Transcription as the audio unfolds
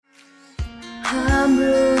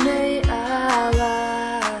हाम्रो नै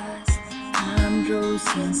आवाज हाम्रो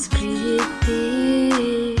संस्कृति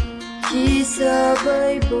कि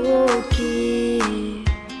सबै बोकी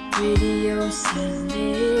रेडियो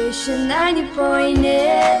सलेसन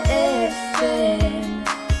 90.8 FM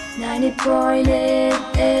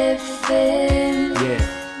 90.8 FM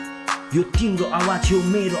यो तिम्रो आवाज हो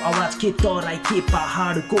मेरो आवाज के तराई के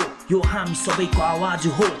पहाडको यो हामी सबैको आवाज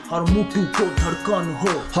हो हर मुटुको धड्कन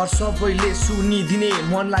हो हर सबैले सुनिदिने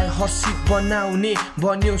मनलाई हर्षित बनाउने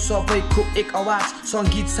बन्यो सबैको एक आवाज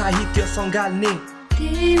संगीत साहित्य सँगाल्ने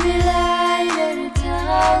तिमीलाई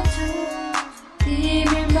लुटाउँछु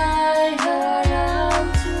तिमीलाई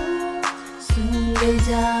हराउँछु सुन्दै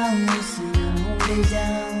जाऊँ सुनाउँदै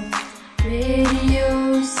जाऊँ radio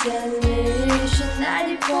Salesian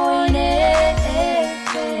 90.8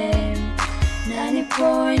 FM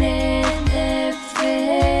 90.8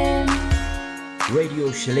 FM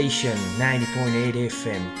Radio Selection 90.8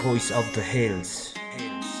 FM Voice of the Hills.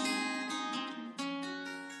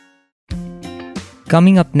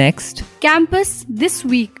 Coming up next, Campus This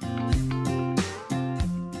Week.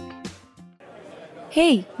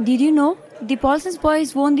 Hey, did you know the Paulsons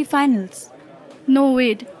boys won the finals? No,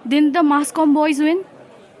 wait. Didn't the Mascom boys win?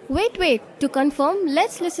 Wait. To confirm,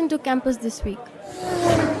 let's listen to Campus This Week.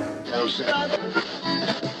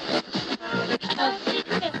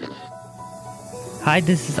 Hi,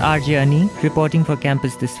 this is RJ Ani reporting for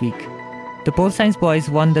Campus This Week. The Pole Science boys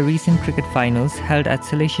won the recent cricket finals held at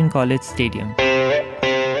Salesian College Stadium.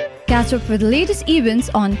 Catch up with the latest events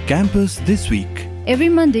on Campus This Week. every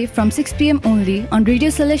Monday from 6 p.m. only on Radio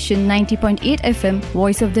Selection 90.8 FM,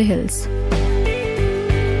 Voice of the Hills.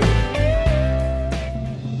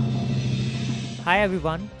 Hi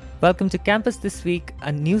everyone, welcome to Campus This Week,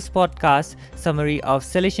 a news podcast summary of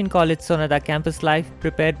Salesian College Sonada campus life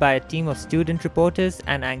prepared by a team of student reporters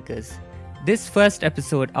and anchors. This first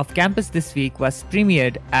episode of Campus This Week was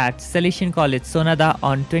premiered at Salesian College Sonada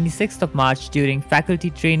on 26th of March during Faculty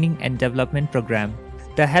Training and Development Program.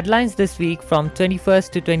 The headlines this week from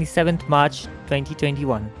 21st to 27th March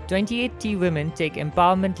 2021. 28 T women take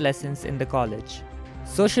empowerment lessons in the college.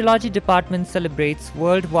 Sociology Department celebrates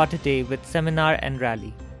World Water Day with seminar and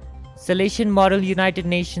rally. Salesian Model United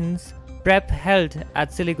Nations prep held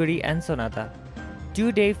at Siliguri and Sonada.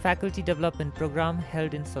 2-day faculty development program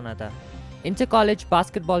held in Sonada. Inter-college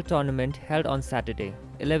basketball tournament held on Saturday.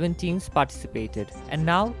 11 teams participated. And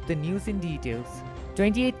now the news in details.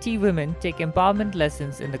 28 T women take empowerment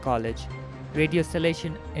lessons in the college. Radio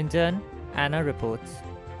Salesian intern Anna reports.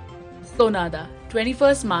 Sonada,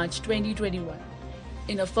 21st March 2021.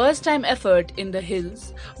 In a first-time effort in the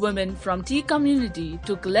Hills, women from T community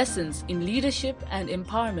took lessons in leadership and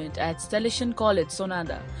empowerment at Salesian College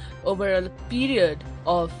Sonada over a period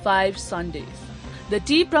of 5 Sundays. The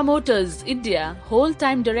T Promoters India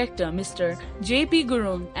whole-time director Mr. J.P.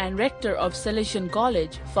 Gurung and rector of Salesian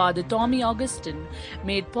College, Father Tommy Augustine,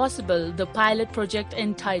 made possible the pilot project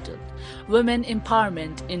entitled Women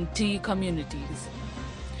Empowerment in T Communities.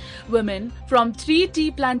 Women from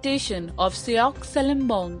 3T plantation of Seok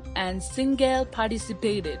Selembong and Singal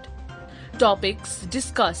participated. Topics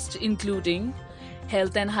discussed including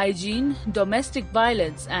health and hygiene, domestic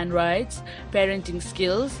violence and rights, parenting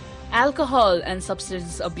skills, alcohol and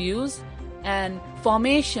substance abuse, and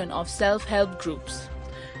formation of self-help groups.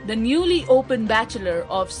 The newly opened Bachelor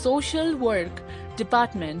of Social Work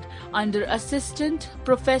Department under Assistant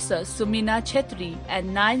Professor Sumina Chetri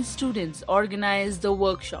and 9 students organized the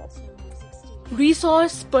workshop.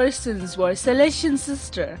 Resource persons were Salesian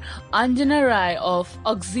Sister Anjana Rai of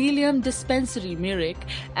Auxilium Dispensary Mirik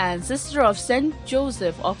and Sister of St.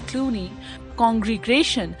 Joseph of Cluny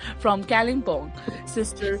Congregation from Kalimpong,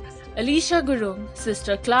 Sister Alicia Gurung,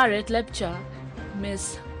 Sister Claret Lepcha,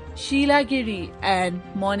 Miss Sheila Giri and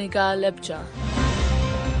Monica Lepcha.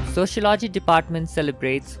 Sociology Department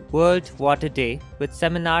celebrates World Water Day with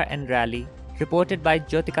seminar and rally, reported by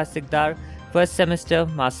Jyotika Sigdar, first semester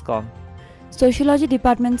Mascom. Sociology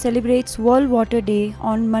Department celebrates World Water Day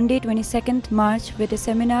on Monday 22nd March with a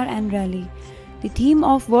seminar and rally. The theme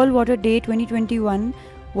of World Water Day 2021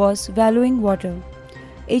 was Valuing Water.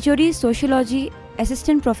 HOD Sociology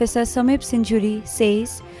Assistant Professor Samip Sinjuri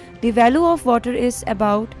says, the value of water is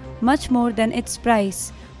about much more than its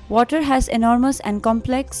price. Water has enormous and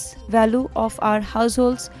complex value of our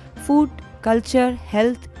households, food, culture,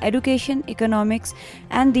 health, education, economics,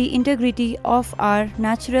 and the integrity of our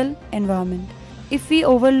natural environment. If we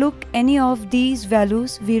overlook any of these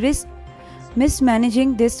values, we risk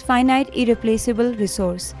mismanaging this finite, irreplaceable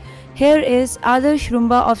resource. Here is Adarsh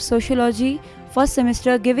Rumba of Sociology, first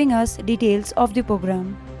semester, giving us details of the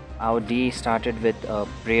program. Our day started with a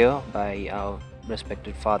prayer by our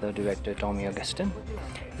respected father, director Tommy Augustin.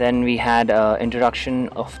 Then we had introduction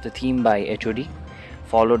of the theme by HOD,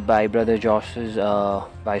 followed by Brother Josh's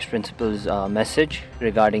Vice Principal's message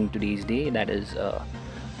regarding today's day, that is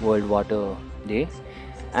World Water Day.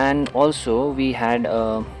 And also we had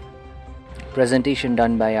a presentation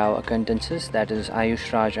done by our acquaintances, that is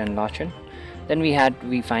Ayush Raj and Lachan. Then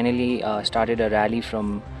we finally started a rally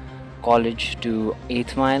from college to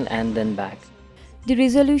 8th Mile and then back. The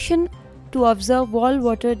resolution to observe World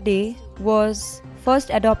Water Day was first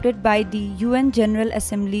adopted by the UN General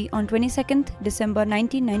Assembly on 22nd December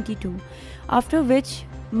 1992, after which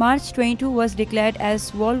March 22 was declared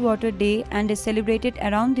as World Water Day and is celebrated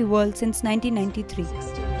around the world since 1993.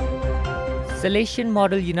 Salesian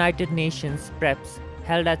Model United Nations Preps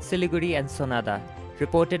held at Siliguri and Sonada.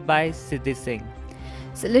 Reported by Siddhi Singh.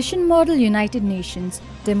 Salesian Model United Nations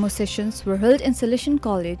demo sessions were held in Salesian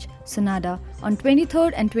College, Sonada on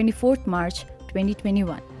 23rd and 24th March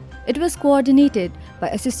 2021. It was coordinated by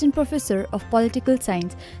Assistant Professor of Political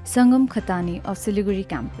Science Sangam Khatani of Siliguri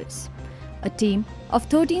campus. A team of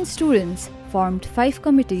 13 students formed 5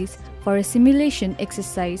 committees for a simulation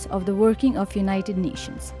exercise of the working of United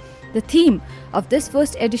Nations. The theme of this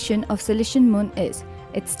first edition of Salesian Moon is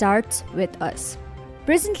It Starts With Us.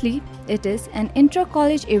 Presently, it is an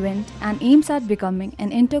intra-college event and aims at becoming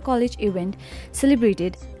an inter-college event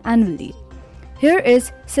celebrated annually. Here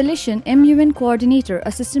is Salesian MUN Coordinator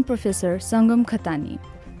Assistant Professor Sangam Khatani.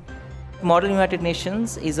 Model United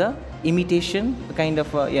Nations is a imitation, kind of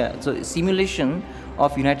simulation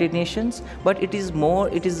of United Nations, but it is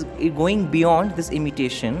going beyond this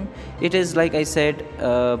imitation. It is, like I said,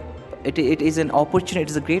 it is an opportunity. It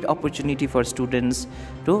is a great opportunity for students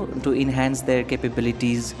to enhance their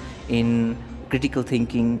capabilities in critical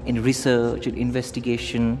thinking, in research, in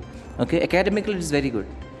investigation. Okay, academically it is very good,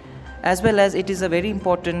 as well as it is a very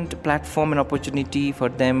important platform and opportunity for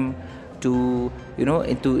them to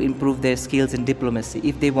improve their skills in diplomacy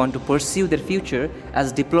if they want to pursue their future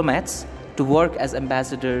as diplomats, to work as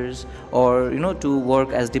ambassadors or to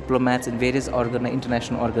work as diplomats in various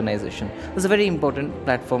international organizations. It's a very important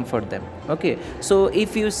platform for them. Okay, so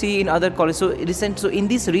if you see in other colleges, so in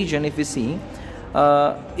this region, if you see,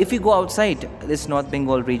 if you go outside this North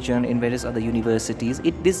Bengal region in various other universities,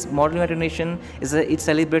 this Model United Nation it's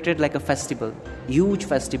celebrated like a festival, huge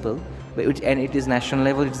festival, and it is national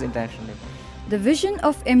level, it is international level. The vision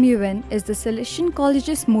of MUN is the Salesian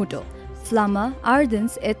College's motto, Flamma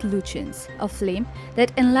Ardens et Lucens, a flame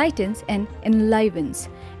that enlightens and enlivens.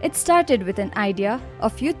 It started with an idea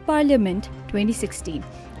of Youth Parliament 2016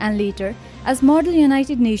 and later as Model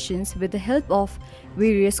United Nations with the help of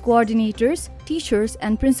various coordinators, teachers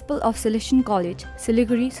and principal of Salesian College,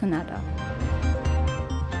 Siliguri, Sonada.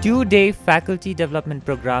 2-day faculty development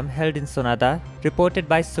program held in Sonada, reported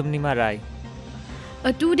by Sumnima Rai.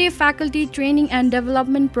 A 2-day faculty training and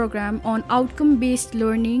development program on outcome-based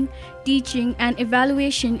learning, teaching and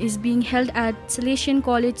evaluation is being held at Salesian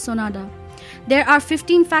College, Sonada. There are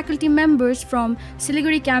 15 faculty members from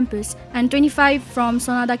Siliguri campus and 25 from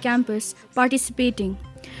Sonada campus participating.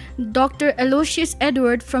 Dr. Aloysius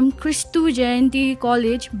Edward from Christu Jayanti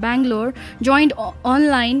College, Bangalore, joined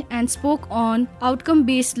online and spoke on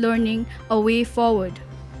outcome-based learning, a way forward.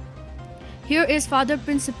 Here is Father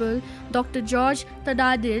Principal Dr. George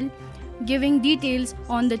Tadadil giving details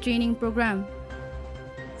on the training program.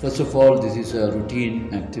 First of all, this is a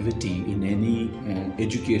routine activity in any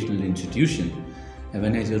educational institution. And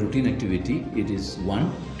when I say routine activity, it is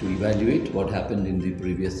one, to evaluate what happened in the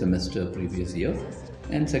previous semester, previous year,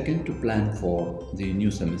 and second, to plan for the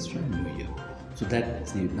new semester and new year. So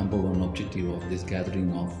that's the number one objective of this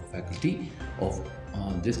gathering of faculty of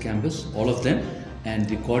this campus, all of them, and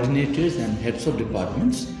the coordinators and heads of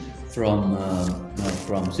departments from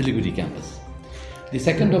Siliguri campus. The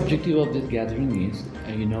second objective of this gathering is,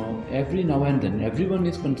 every now and then everyone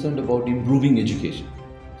is concerned about improving education.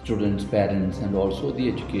 Students, parents, and also the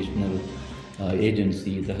educational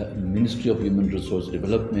agency, the Ministry of Human Resource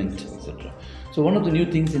Development, etc. So one of the new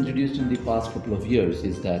things introduced in the past couple of years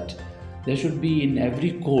is that there should be in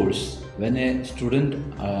every course, when a student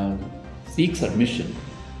seeks admission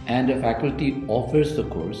and a faculty offers the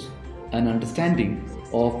course, an understanding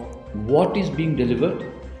of what is being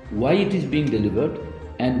delivered, why it is being delivered,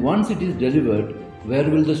 and once it is delivered, where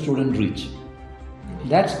will the student reach?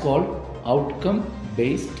 That's called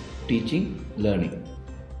outcome-based teaching learning.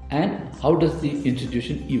 And how does the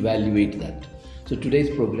institution evaluate that? So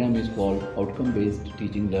today's program is called Outcome-Based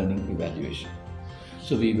Teaching Learning Evaluation.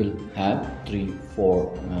 So we will have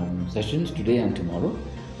 3-4 sessions today and tomorrow,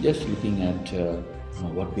 just looking at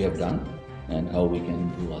what we have done and how we can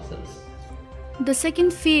improve ourselves. The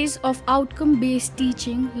second phase of outcome-based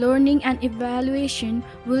teaching, learning and evaluation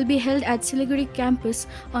will be held at Siliguri campus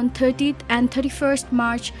on 30th and 31st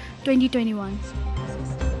March 2021.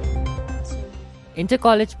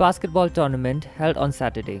 Inter-college basketball tournament held on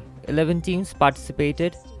Saturday. 11 teams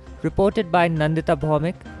participated. Reported by Nandita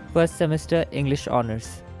Bhaumik, first semester English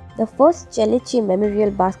Honours. The first Chelechi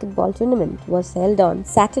Memorial Basketball Tournament was held on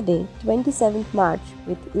Saturday, 27th March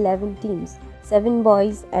with 11 teams, 7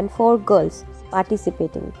 boys and 4 girls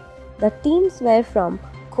participating. The teams were from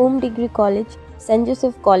Combe Degree College, St.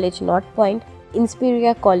 Joseph College North Point,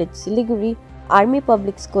 Inspiria College Siliguri, Army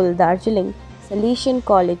Public School Darjeeling, Salesian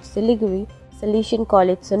College Siliguri, Salesian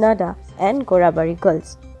College Sonada and Gorabari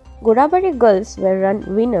Girls. Gorabari Girls were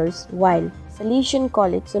winners while Salesian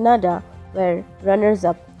College Sonada were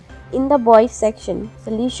runners-up. In the boys section,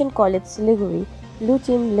 Salesian College Siliguri blue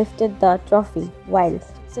team lifted the trophy while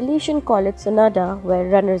Salesian College Sonada were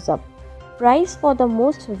runners-up. Prize for the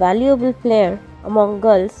most valuable player among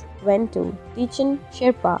girls went to Tichin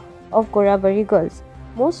Sherpa of Gorabari Girls.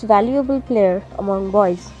 Most valuable player among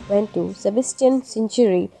boys went to Sebastian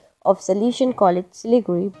Century of Salesian College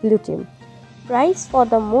Siliguri blue team. Prize for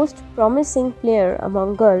the most promising player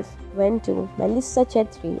among girls went to Melissa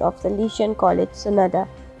Chetri of Salesian College Sonada.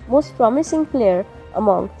 Most promising player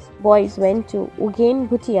among boys went to Ugain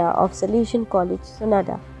Bhutia of Salesian College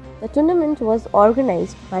Sonada. The tournament was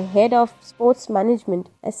organized by Head of Sports Management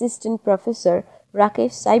Assistant Professor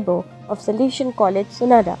Rakesh Saibo of Salesian College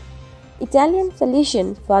Sonada. Italian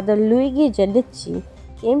Salesian Father Luigi Gellicci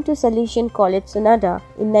came to Salesian College Sonada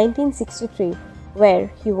in 1963,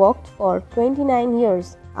 where he worked for 29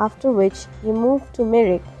 years, after which he moved to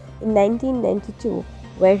Merrick in 1992,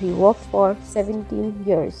 where he worked for 17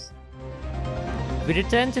 years. We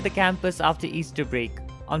returned to the campus after Easter break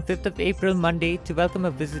on 5th of April, Monday, to welcome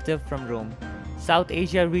a visitor from Rome, South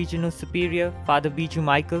Asia Regional Superior Father Biju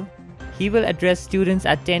Michael. He will address students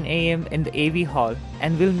at 10 a.m. in the AV Hall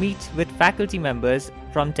and will meet with faculty members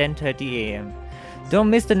from 10:30 a.m. Don't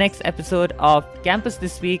miss the next episode of Campus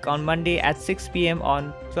This Week on Monday at 6 p.m.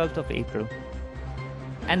 on 12th of April.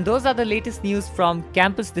 And those are the latest news from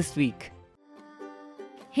Campus This Week.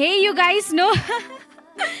 Hey, you guys know,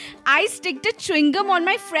 I sticked a chewing gum on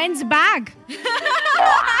my friend's bag.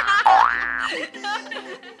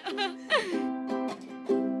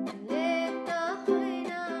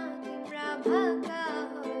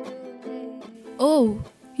 Oh,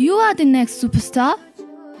 you are the next superstar?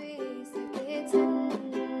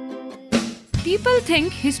 People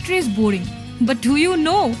think history is boring, but do you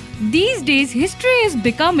know, these days history is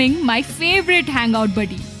becoming my favorite hangout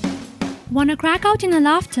buddy. Wanna crack out in a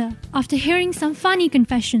laughter after hearing some funny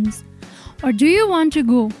confessions? Or do you want to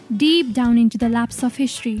go deep down into the laps of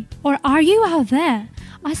history? Or are you out there,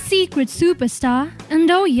 a secret superstar? And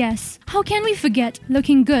oh yes, how can we forget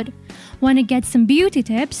looking good? Wanna get some beauty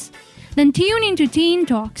tips? Then tune into Teen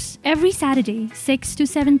Talks every Saturday 6 to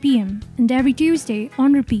 7 p.m. and every Tuesday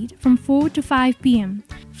on repeat from 4 to 5 p.m.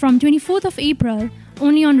 From 24th of April,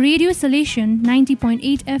 only on Radio Salesian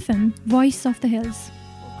 90.8 FM, Voice of the Hills.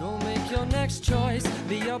 Go make your next choice,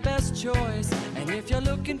 be your best choice. And if you're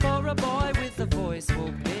looking for a boy with a voice,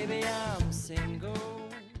 well baby I'm single.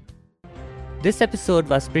 This episode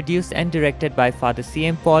was produced and directed by Father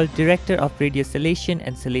C.M. Paul, Director of Radio Salesian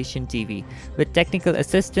and Salesian TV, with technical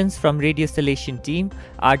assistance from Radio Salesian team,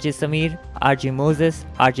 RJ Samir, RJ Moses,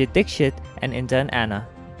 RJ Dikshit, and intern Anna.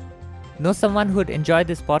 Know someone who'd enjoy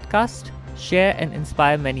this podcast? Share and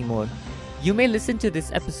inspire many more. You may listen to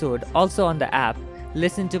this episode also on the app.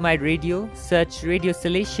 Listen to my radio, search Radio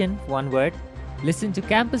Salesian, one word. Listen to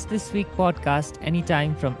Campus This Week podcast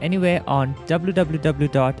anytime from anywhere on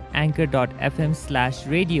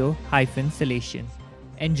www.anchor.fm/radio-salesian.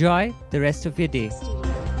 Enjoy the rest of your day.